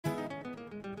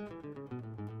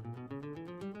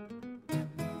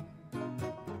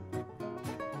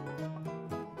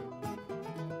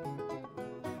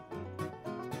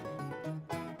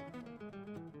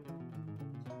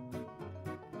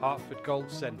Hartford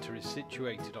Golf Centre is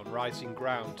situated on rising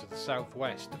ground to the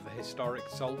southwest of the historic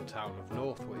salt town of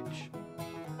Northwich,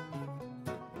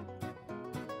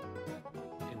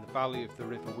 in the valley of the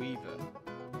River Weaver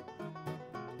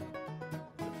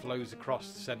that flows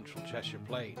across the central Cheshire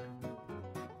Plain.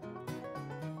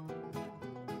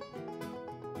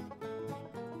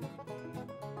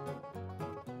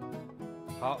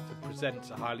 Hartford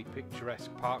presents a highly picturesque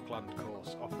parkland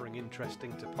course offering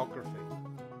interesting topography.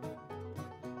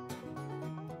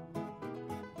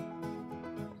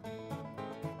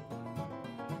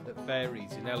 That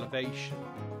varies in elevation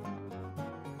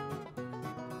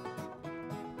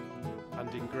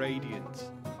and in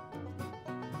gradient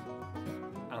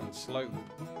and slope,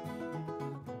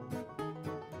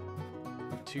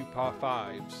 with 2 par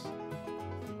 5s,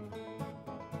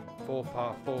 4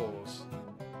 par 4s,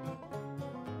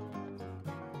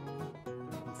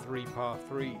 3 par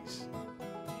 3s.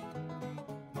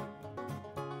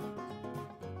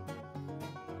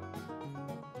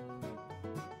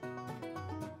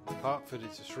 Hartford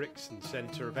is a Srixon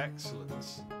Centre of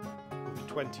Excellence, with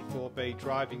a 24-bay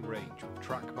driving range with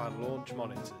TrackMan launch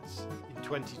monitors. In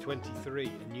 2023,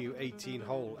 a new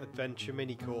 18-hole adventure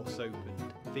mini-course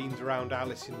opened, themed around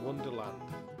Alice in Wonderland,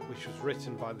 which was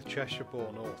written by the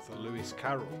Cheshire-born author Lewis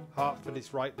Carroll. Hartford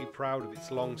is rightly proud of its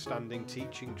long-standing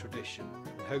teaching tradition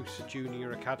and hosts a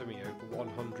junior academy over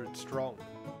 100 strong.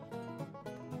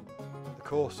 The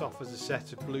course offers a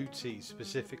set of blue tees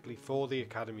specifically for the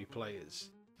academy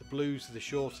players. The blues are the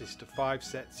shortest of 5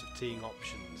 sets of teeing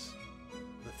options.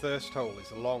 The first hole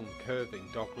is a long, curving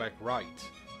dogleg right,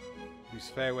 whose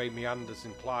fairway meanders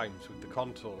and climbs with the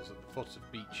contours at the foot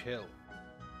of Beach Hill.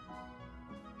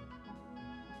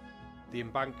 The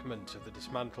embankment of the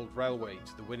dismantled railway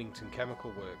to the Winnington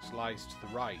Chemical Works lies to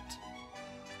the right.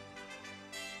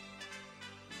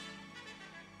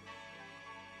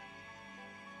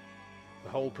 The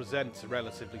hole presents a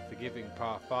relatively forgiving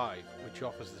par 5, which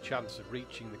offers the chance of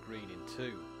reaching the green in 2.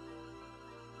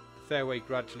 The fairway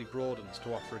gradually broadens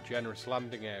to offer a generous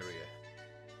landing area.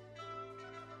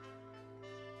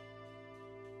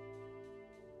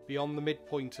 Beyond the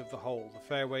midpoint of the hole, the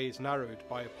fairway is narrowed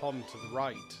by a pond to the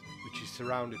right, which is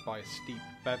surrounded by a steep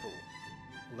bevel,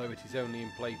 although it is only in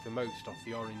play for most off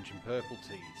the orange and purple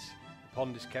tees. The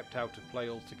pond is kept out of play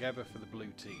altogether for the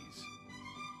blue tees.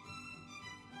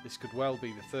 This could well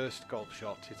be the first golf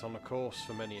shot hit on a course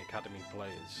for many academy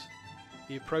players.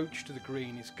 The approach to the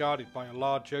green is guarded by a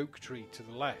large oak tree to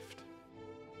the left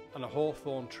and a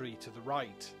hawthorn tree to the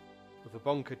right, with a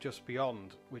bunker just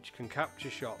beyond, which can capture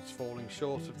shots falling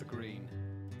short of the green.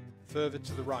 Further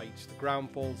to the right, the ground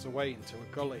falls away into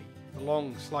a gully. The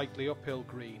long, slightly uphill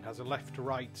green has a left to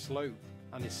right slope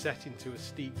and is set into a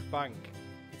steep bank.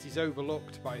 It is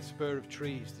overlooked by a spur of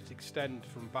trees that extend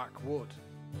from back wood.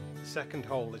 The second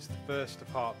hole is the first of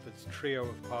Hartford's trio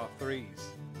of par 3s.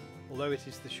 Although it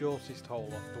is the shortest hole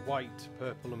off the white,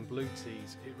 purple and blue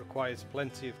tees, it requires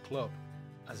plenty of club,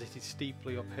 as it is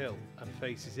steeply uphill and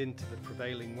faces into the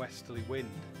prevailing westerly wind.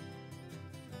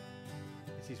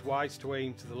 It is wise to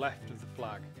aim to the left of the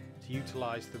flag to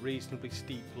utilise the reasonably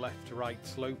steep left to right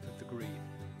slope of the green,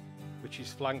 which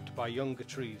is flanked by younger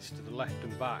trees to the left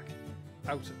and back.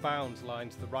 Out of bounds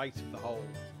lines the right of the hole.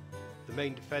 The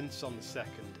main defence on the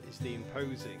second is the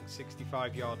imposing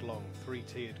 65-yard long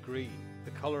 3-tiered green.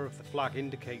 The colour of the flag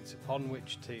indicates upon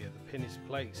which tier the pin is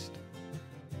placed,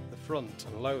 the front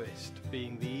and lowest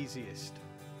being the easiest.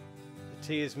 The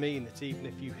tiers mean that even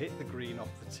if you hit the green off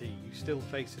the tee, you still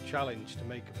face a challenge to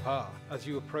make a par. As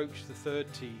you approach the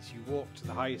third tees, you walk to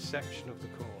the highest section of the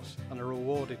course and are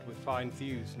rewarded with fine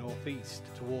views northeast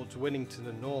towards Winnington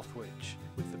and Northwich,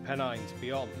 with the Pennines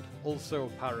beyond. Also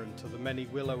apparent are the many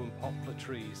willow and poplar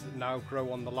trees that now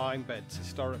grow on the lime beds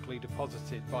historically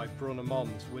deposited by Brunner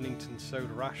Mond's Winnington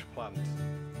soda ash plant.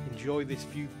 Enjoy this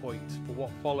viewpoint, for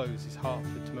what follows is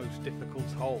Hartford's most difficult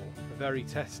hole, a very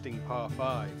testing par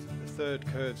 5. The third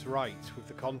curves right with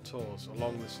the contours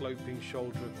along the sloping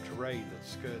shoulder of terrain that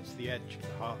skirts the edge of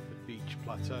the Hartford Beach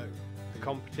Plateau. The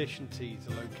competition tees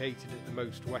are located at the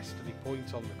most westerly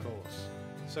point on the course,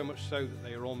 so much so that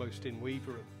they are almost in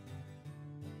Weaverham.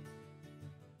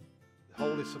 The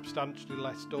hole is substantially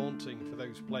less daunting for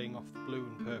those playing off the blue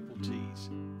and purple tees,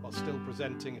 while still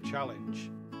presenting a challenge.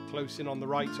 Close in on the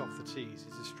right off the tees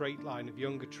is a straight line of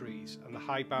younger trees and the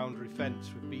high boundary fence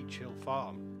with Beach Hill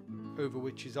Farm, over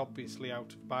which is obviously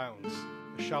out of bounds.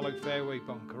 A shallow fairway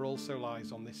bunker also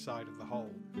lies on this side of the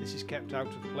hole. This is kept out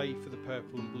of play for the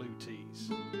purple and blue tees.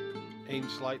 Aim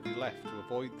slightly left to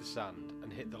avoid the sand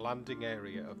and hit the landing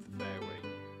area of the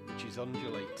fairway, which is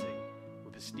undulating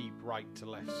with a steep right to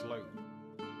left slope.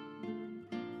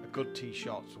 A good tee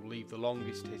shots will leave the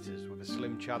longest hitters with a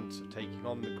slim chance of taking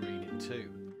on the green in two,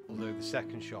 although the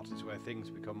second shot is where things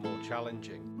become more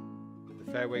challenging.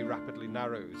 The fairway rapidly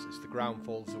narrows as the ground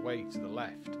falls away to the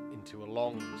left into a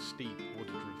long, steep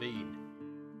wooded ravine.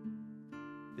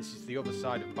 This is the other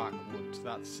side of backwoods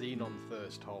that's seen on the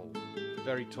first hole. A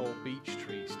very tall beech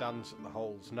tree stands at the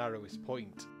hole's narrowest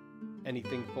point.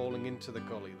 Anything falling into the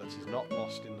gully that is not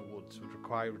lost in the woods would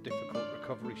require a difficult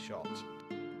recovery shot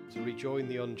to rejoin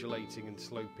the undulating and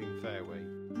sloping fairway.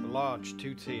 The large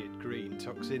two-tiered green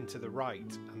tucks into the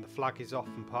right, and the flag is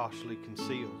often partially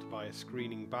concealed by a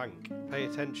screening bank. Pay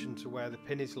attention to where the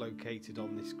pin is located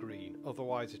on this green,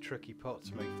 otherwise a tricky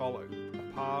putt may follow.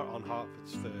 A par on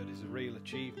Hartford's third is a real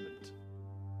achievement.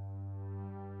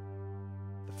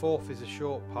 The fourth is a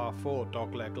short par 4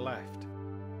 dogleg left.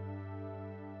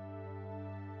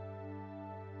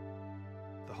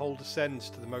 The hole descends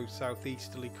to the most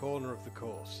southeasterly corner of the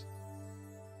course,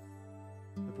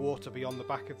 with water beyond the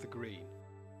back of the green.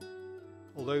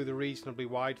 Although the reasonably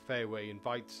wide fairway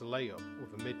invites a layup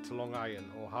with a mid to long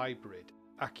iron or hybrid,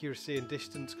 accuracy and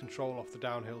distance control off the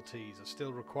downhill tees are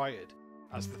still required,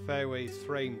 as the fairway is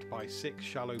framed by 6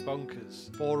 shallow bunkers,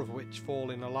 4 of which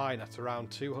fall in a line at around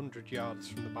 200 yards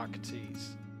from the back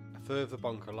tees. A further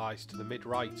bunker lies to the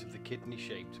mid-right of the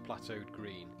kidney-shaped plateaued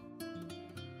green.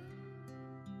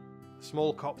 A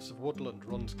small copse of woodland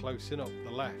runs close in up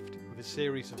the left, with a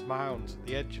series of mounds at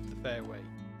the edge of the fairway,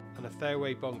 and a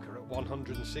fairway bunker at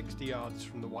 160 yards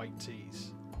from the white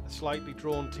tees. A slightly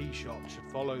drawn tee shot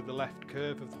should follow the left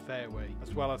curve of the fairway,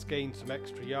 as well as gain some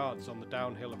extra yards on the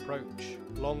downhill approach.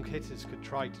 Long hitters could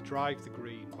try to drive the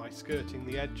green by skirting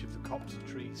the edge of the copse of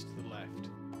trees to the left.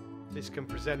 This can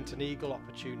present an eagle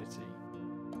opportunity.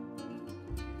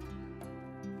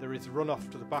 There is a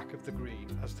runoff to the back of the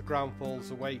green as the ground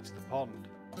falls away to the pond.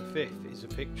 The fifth is a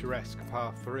picturesque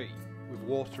par 3, with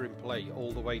water in play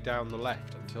all the way down the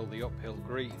left until the uphill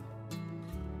green.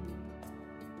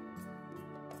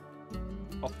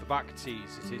 Off the back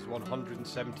tees it is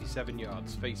 177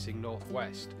 yards facing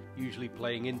northwest, usually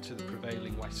playing into the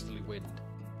prevailing westerly wind.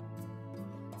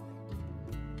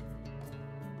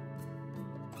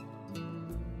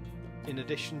 In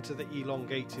addition to the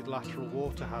elongated lateral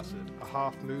water hazard, a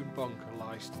half-moon bunker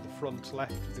lies to the front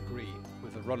left of the green,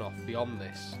 with a runoff beyond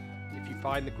this. If you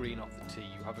find the green off the tee,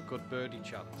 you have a good birdie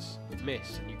chance.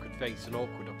 Miss and you could face an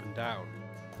awkward up and down.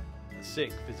 The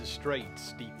sixth is a straight,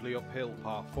 steeply uphill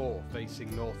par 4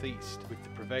 facing northeast, with the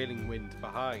prevailing wind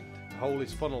behind. The hole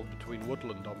is funneled between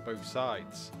woodland on both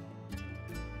sides.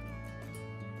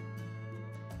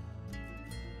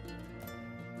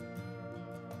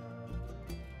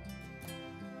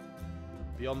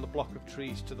 Beyond the block of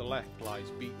trees to the left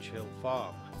lies Beech Hill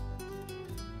Farm.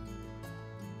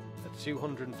 At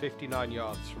 259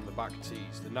 yards from the back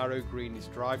tees, the narrow green is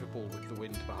drivable with the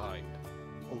wind behind,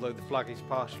 although the flag is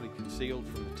partially concealed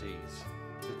from the tees.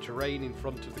 The terrain in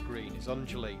front of the green is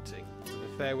undulating,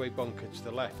 with a fairway bunker to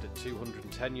the left at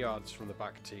 210 yards from the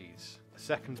back tees. A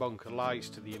second bunker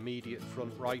lies to the immediate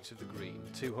front right of the green,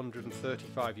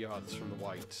 235 yards from the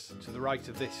whites. To the right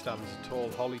of this stands a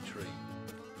tall holly tree.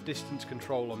 Distance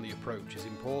control on the approach is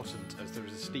important as there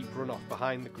is a steep runoff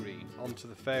behind the green onto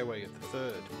the fairway of the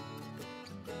third.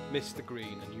 Miss the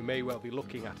green and you may well be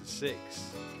looking at a 6.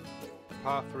 The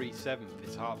par 3 7th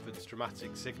is Hartford's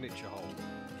dramatic signature hole.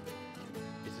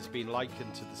 It has been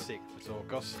likened to the 6th at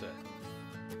Augusta.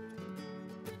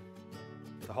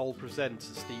 The hole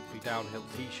presents a steeply downhill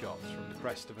tee shot from the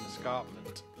crest of an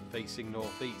escarpment facing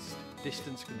northeast.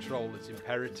 Distance control is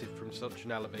imperative from such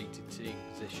an elevated teeing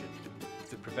position,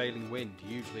 the prevailing wind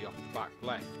usually off the back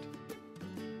left.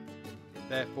 It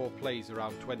therefore plays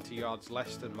around 20 yards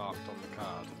less than marked on the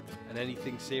card, and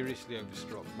anything seriously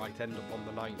overstruck might end up on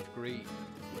the 9th green.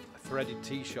 A threaded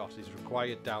tee shot is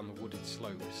required down the wooded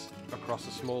slopes, across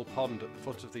a small pond at the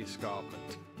foot of the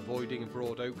escarpment, avoiding a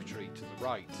broad oak tree to the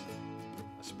right.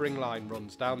 A spring line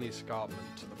runs down the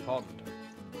escarpment to the pond.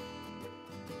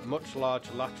 A much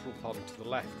larger lateral pond to the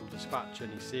left will dispatch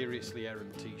any seriously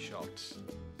errant tee shots.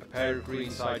 A pair of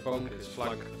greenside bunkers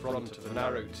flank the front of the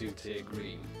narrow two-tier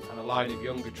green, and a line of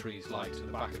younger trees lie to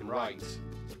the back and right.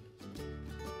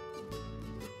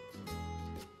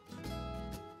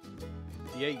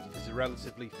 The 8th is a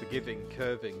relatively forgiving,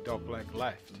 curving dogleg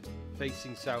left.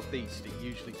 Facing southeast, it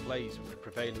usually plays with the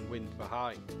prevailing wind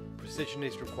behind. Precision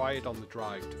is required on the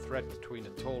drive to thread between a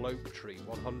tall oak tree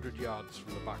 100 yards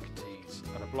from the back tees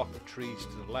and a block of trees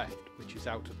to the left, which is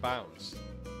out of bounds.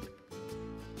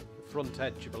 The front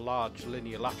edge of a large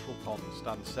linear lateral pond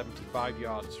stands 75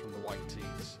 yards from the white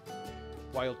tees.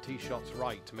 Wild tee shots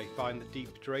right may find the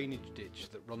deep drainage ditch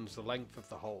that runs the length of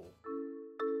the hole.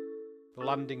 The The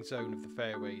landing zone of the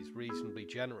fairway is reasonably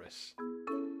generous.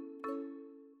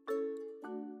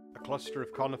 A cluster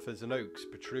of conifers and oaks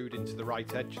protrude into the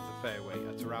right edge of the fairway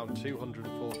at around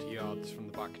 240 yards from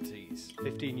the back tees.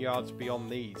 15 yards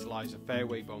beyond these lies a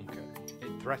fairway bunker.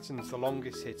 It threatens the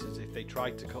longest hitters if they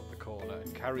try to cut the corner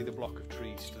and carry the block of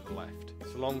trees to the left.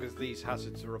 So long as these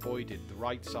hazards are avoided, the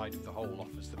right side of the hole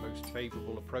offers the most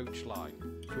favourable approach line,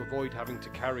 to avoid having to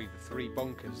carry the 3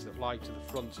 bunkers that lie to the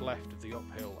front left of the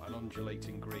uphill and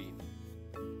undulating green.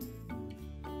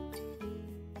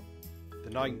 The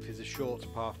 9th is a short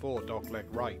par 4 dogleg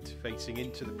right, facing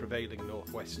into the prevailing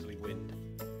northwesterly wind,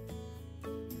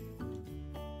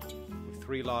 with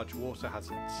 3 large water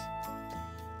hazards.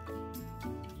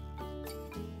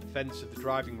 The fence of the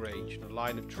driving range and a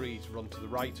line of trees run to the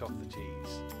right off the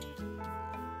tees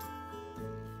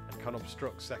and can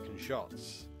obstruct second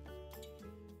shots.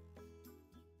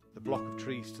 The block of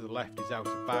trees to the left is out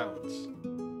of bounds.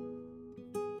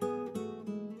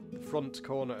 The front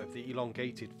corner of the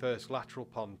elongated first lateral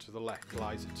pond to the left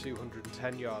lies at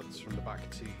 210 yards from the back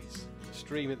tees. The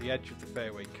stream at the edge of the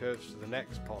fairway curves to the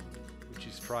next pond, which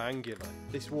is triangular.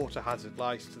 This water hazard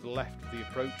lies to the left of the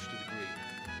approach to the green.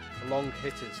 For long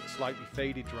hitters, a slightly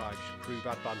faded drive should prove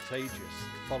advantageous.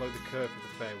 Follow the curve of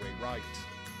the fairway right.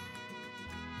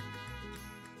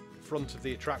 The front of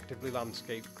the attractively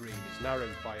landscaped green is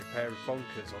narrowed by a pair of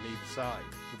bunkers on either side,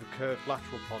 with a curved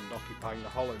lateral pond occupying the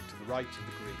hollow to the right of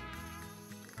the green,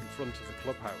 in front of the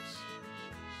clubhouse.